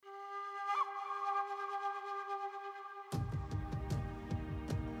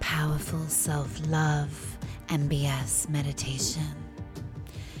powerful self-love MBS meditation.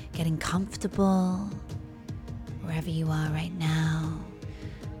 Getting comfortable wherever you are right now,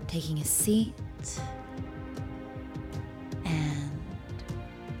 taking a seat, and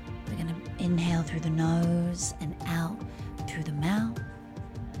we're going to inhale through the nose and out through the mouth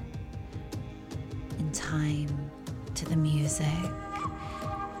in time to the music.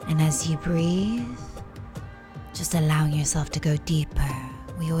 And as you breathe, just allowing yourself to go deeper.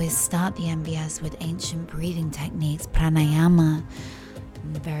 We always start the MBS with ancient breathing techniques, pranayama,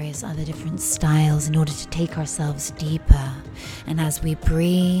 and various other different styles in order to take ourselves deeper. And as we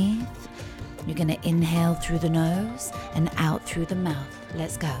breathe, you're going to inhale through the nose and out through the mouth.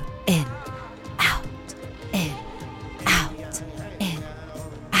 Let's go. In, out, in, out, in,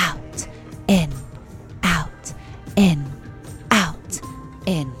 out, in, out, in, out,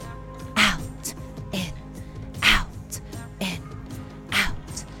 in, out, in, out, in,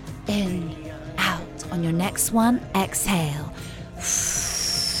 out, in, out. On your next one, exhale.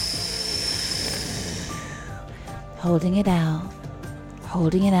 Holding it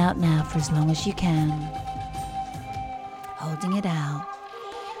out now for as long as you can. Holding it out.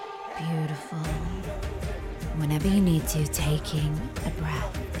 Beautiful. Whenever you need to, taking a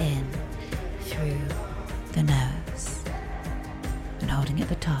breath in through the nose and holding at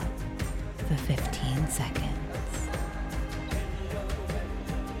the top for 15 seconds.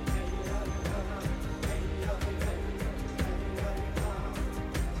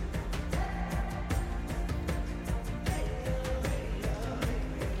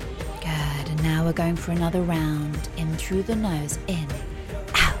 Now we're going for another round. In through the nose, in,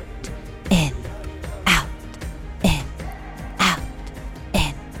 out, in, out, in, out,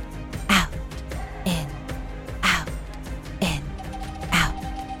 in, out, in, out, in, out,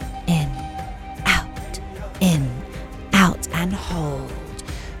 in, out, in, out, and hold.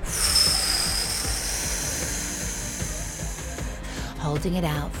 Holding it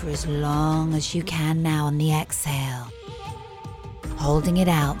out for as long as you can now on the exhale. Holding it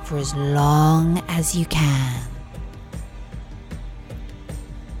out for as long as you can.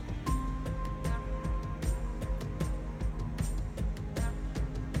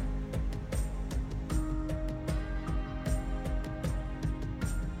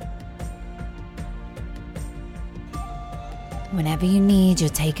 Whenever you need, you'll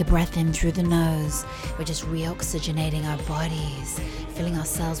take a breath in through the nose. We're just reoxygenating our bodies, filling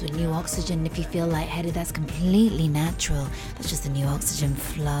ourselves with new oxygen. If you feel lightheaded, that's completely natural. That's just the new oxygen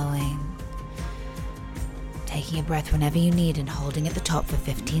flowing. Taking a breath whenever you need and holding at the top for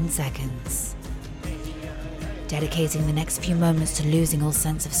 15 seconds. Dedicating the next few moments to losing all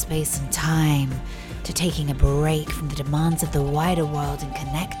sense of space and time, to taking a break from the demands of the wider world and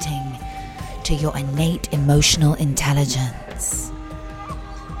connecting to your innate emotional intelligence.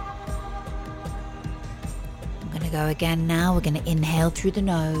 I'm going to go again now. We're going to inhale through the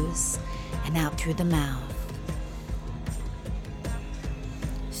nose and out through the mouth.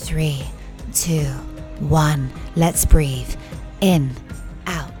 3, 2, 1. Let's breathe. In,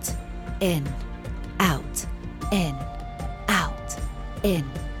 out, in, out, in, out, in,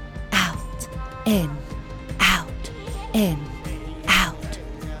 out, in, out, in, out,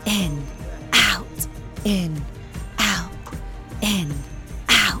 in, out, in, out, in,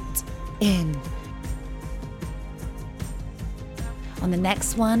 out, in. On the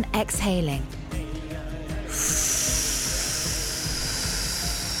next one, exhaling.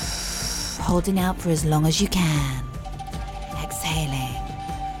 Holding out for as long as you can. Exhaling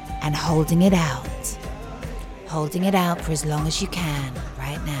and holding it out. Holding it out for as long as you can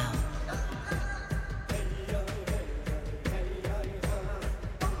right now.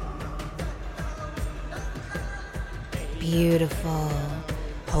 Beautiful.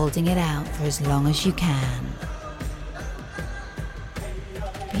 Holding it out for as long as you can.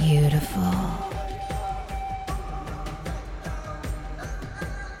 Beautiful.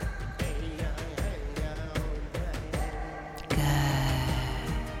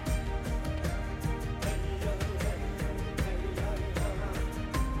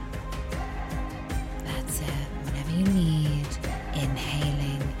 That's it. Whenever you need,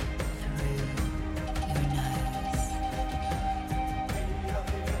 inhaling through your nose.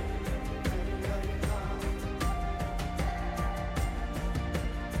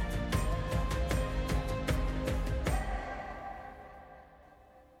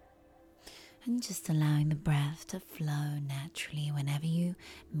 And just allowing the breath to flow naturally whenever you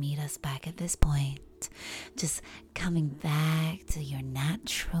meet us back at this point. Just coming back to your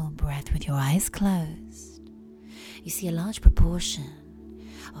natural breath with your eyes closed. You see a large proportion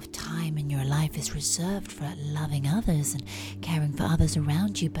of time time in your life is reserved for loving others and caring for others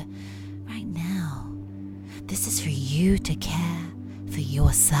around you, but right now, this is for you to care for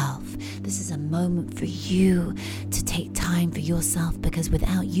yourself. This is a moment for you to take time for yourself, because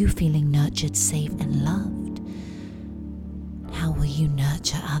without you feeling nurtured, safe, and loved, how will you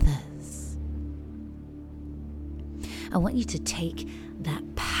nurture others? I want you to take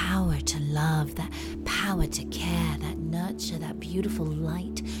that power to love, that power to care, that nurture, that beautiful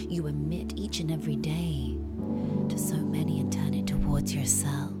light you emit each and every day to so many, and turn it towards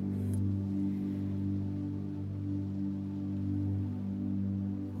yourself.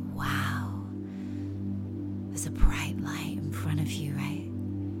 Wow. There's a bright light in front of you, right?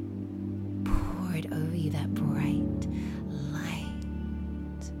 Pour it over you, that bright light.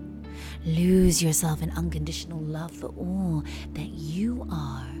 Lose yourself in unconditional love for all that you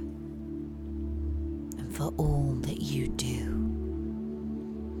are and for all that you do,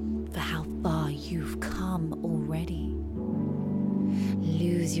 for how far you've come already.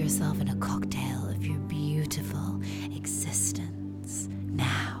 Lose yourself in a cocktail of your beautiful existence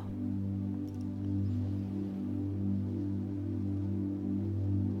now.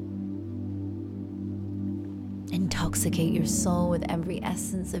 Intoxicate your soul with every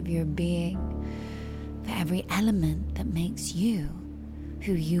essence of your being, for every element that makes you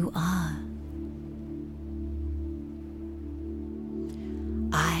who you are.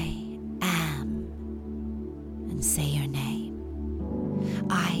 I am, and say your name.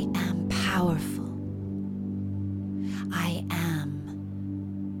 I am powerful. I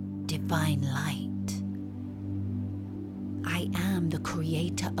am divine light. I am the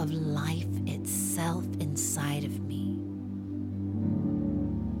creator of life itself inside of me.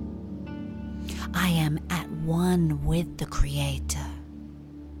 I am at one with the Creator.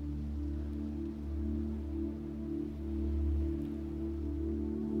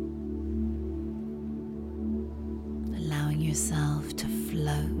 Allowing yourself to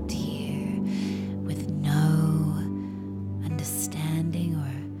float here with no understanding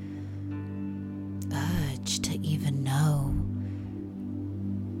or urge to even know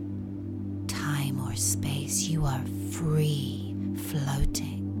time or space. You are free,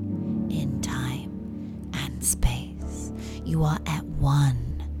 floating in time and space. You are at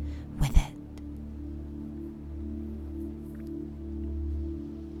one with it.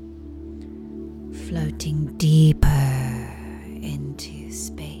 Floating deeper into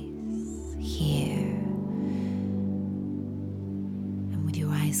space here. And with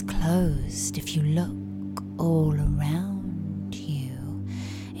your eyes closed, if you look all around you,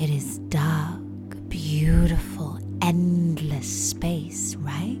 it is dark, beautiful, endless space,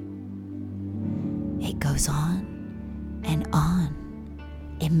 right? It goes on,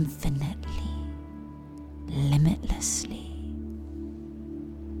 infinitely, limitlessly.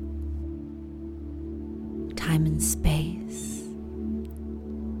 Time and space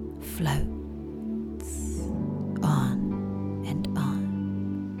floats on and on.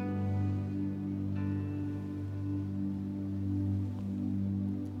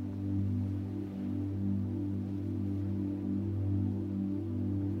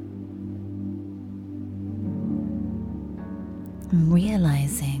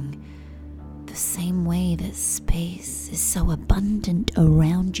 Realizing the same way that space is so abundant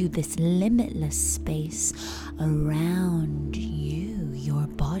around you, this limitless space around you, your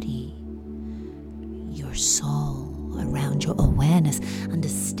body, your soul, around your awareness,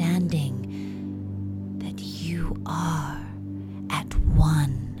 understanding that you are at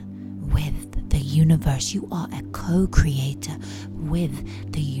one with the universe. You are a co-creator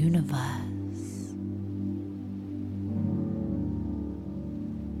with the universe.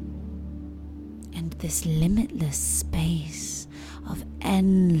 This limitless space of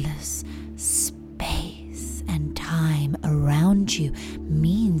endless space and time around you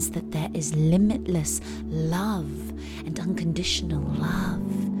means that there is limitless love and unconditional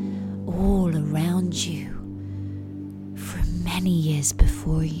love all around you for many years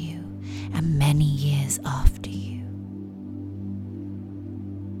before you and many years after you.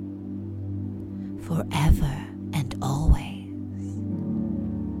 Forever and always.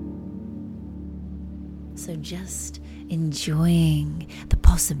 So just enjoying the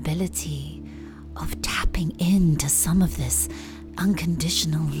possibility of tapping into some of this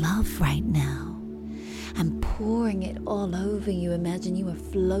unconditional love right now and pouring it all over you. Imagine you are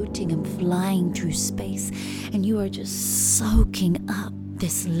floating and flying through space and you are just soaking up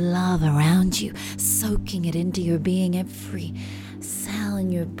this love around you, soaking it into your being. Every cell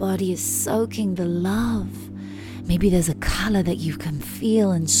in your body is soaking the love. Maybe there's a color that you can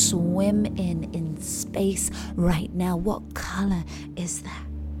feel and swim in space right now. What color is that?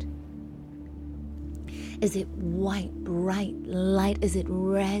 Is it white, bright light? Is it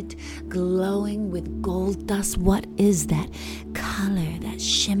red, glowing with gold dust? What is that color, that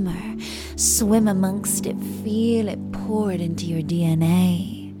shimmer? Swim amongst it, feel it, pour it into your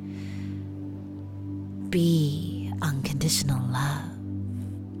DNA. Be unconditional love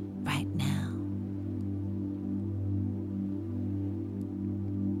right now.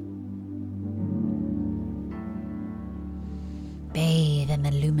 Bathe in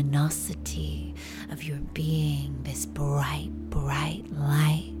the luminosity of your being, this bright, bright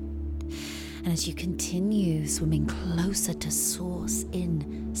light. And as you continue swimming closer to Source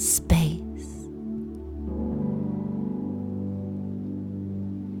in space,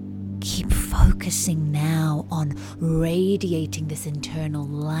 keep focusing now on radiating this internal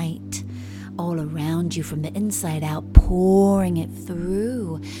light all around you from the inside out, pouring it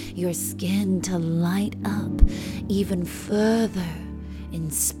through your skin to light up even further in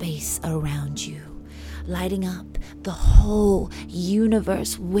space around you, lighting up the whole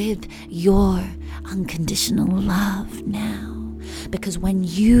universe with your unconditional love now. Because when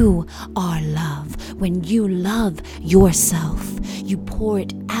you are love, when you love yourself, you pour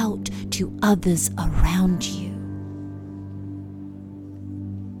it out to others around you.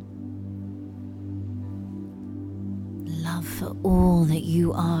 Love for all that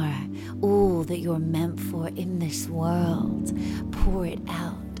you are, all that you're meant for in this world. Pour it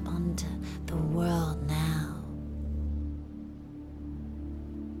out onto the world now.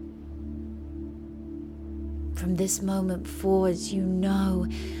 From this moment forwards, you know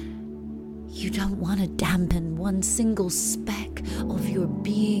you don't want to dampen one single speck of your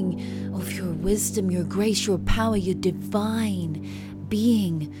being, of your wisdom, your grace, your power, your divine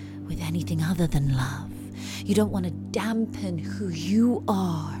being with anything other than love. You don't want to dampen who you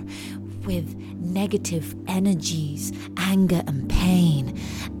are with negative energies, anger and pain,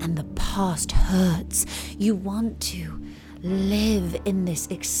 and the past hurts. You want to live in this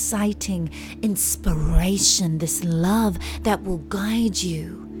exciting inspiration, this love that will guide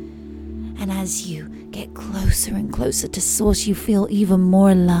you. And as you get closer and closer to Source, you feel even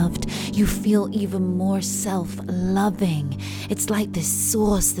more loved. You feel even more self-loving. It's like this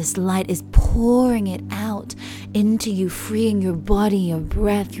Source, this light is pouring it out into you, freeing your body, your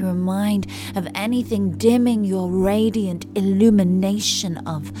breath, your mind of anything dimming your radiant illumination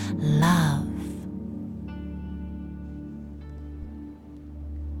of love.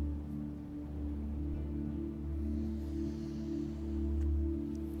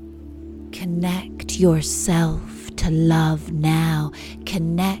 Connect yourself to love now.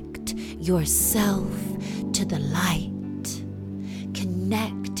 Connect yourself to the light.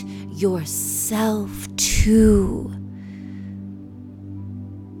 Connect yourself to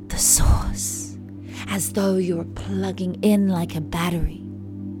the Source, as though you're plugging in like a battery,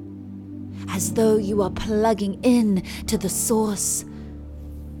 as though you are plugging in to the Source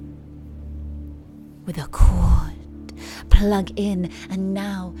with a cord. Plug in and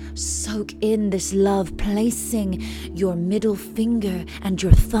now soak in this love, placing your middle finger and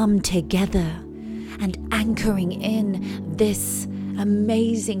your thumb together and anchoring in this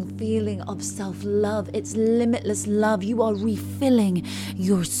amazing feeling of self-love. It's limitless love. You are refilling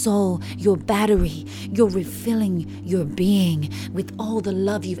your soul, your battery. You're refilling your being with all the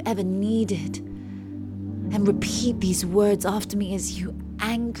love you've ever needed. And repeat these words after me as you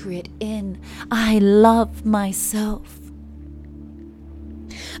anchor it in. I love myself.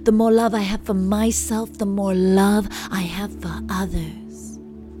 The more love I have for myself, the more love I have for others.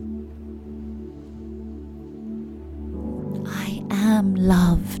 I am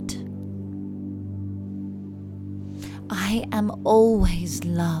loved. I am always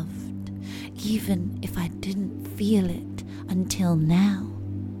loved, even if I didn't feel it until now.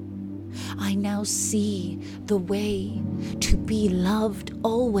 I now see the way to be loved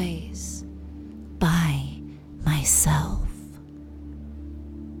always by myself.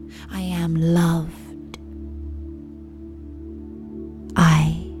 I am loved.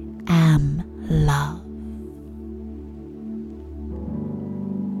 I am love.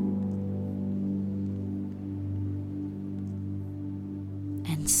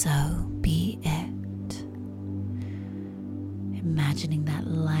 And so be it. Imagining that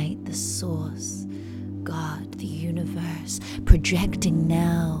light, the Source, God, the universe, projecting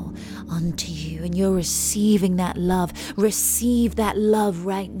now onto you, and you're receiving that love. Receive that love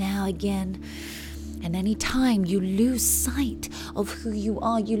right now again. And anytime you lose sight of who you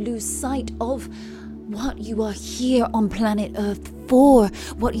are, you lose sight of what you are here on planet Earth for,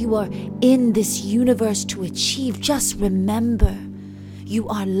 what you are in this universe to achieve, just remember, you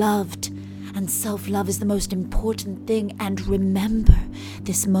are loved And self-love is the most important thing. And remember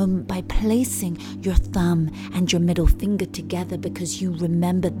this moment by placing your thumb and your middle finger together, because you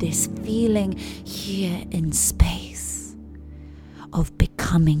remember this feeling here in space of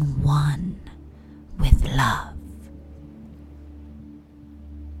becoming one with love.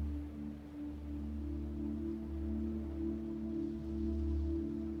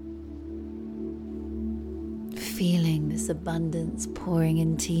 Feeling this abundance pouring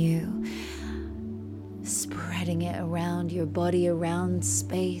into you, spreading it around your body, around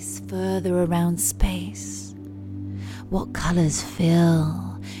space, further around space. What colors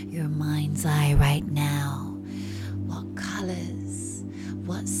fill your mind's eye right now? What colors?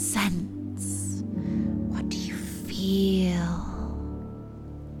 What scents? What do you feel?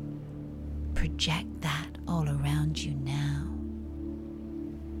 Project that all around you now.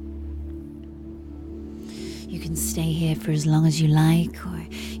 You can stay here for as long as you like, or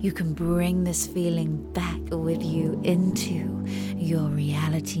you can bring this feeling back with you into your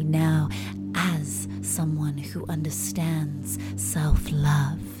reality now as someone who understands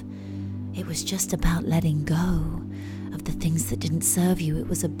self-love. It was just about letting go of the things that didn't serve you. It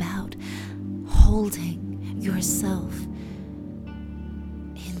was about holding yourself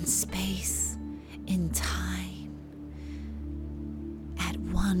in space, in time, at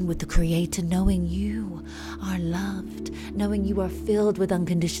one with the Creator, knowing you are loved, knowing you are filled with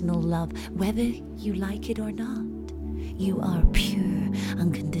unconditional love, whether you like it or not. You are pure,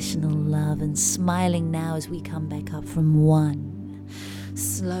 unconditional love. And smiling now as we come back up from 1,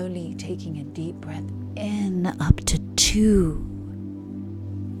 slowly taking a deep breath in up to 2,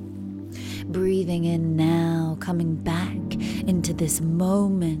 breathing in now, coming back into this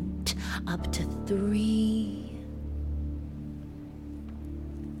moment up to 3,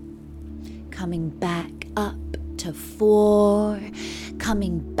 coming back up to 4,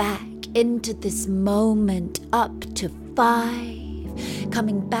 coming back into this moment up to 5,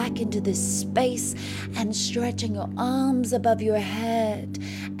 coming back into this space and stretching your arms above your head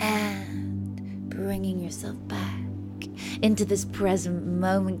and bringing yourself back into this present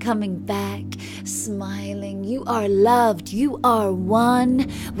moment, coming back, smiling. You are loved. You are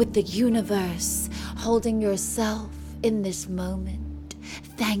one with the universe, holding yourself in this moment.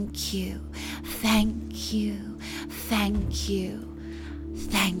 Thank you. Thank you. Thank you.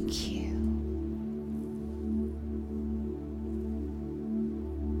 Thank you.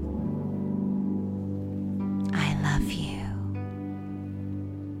 I love you.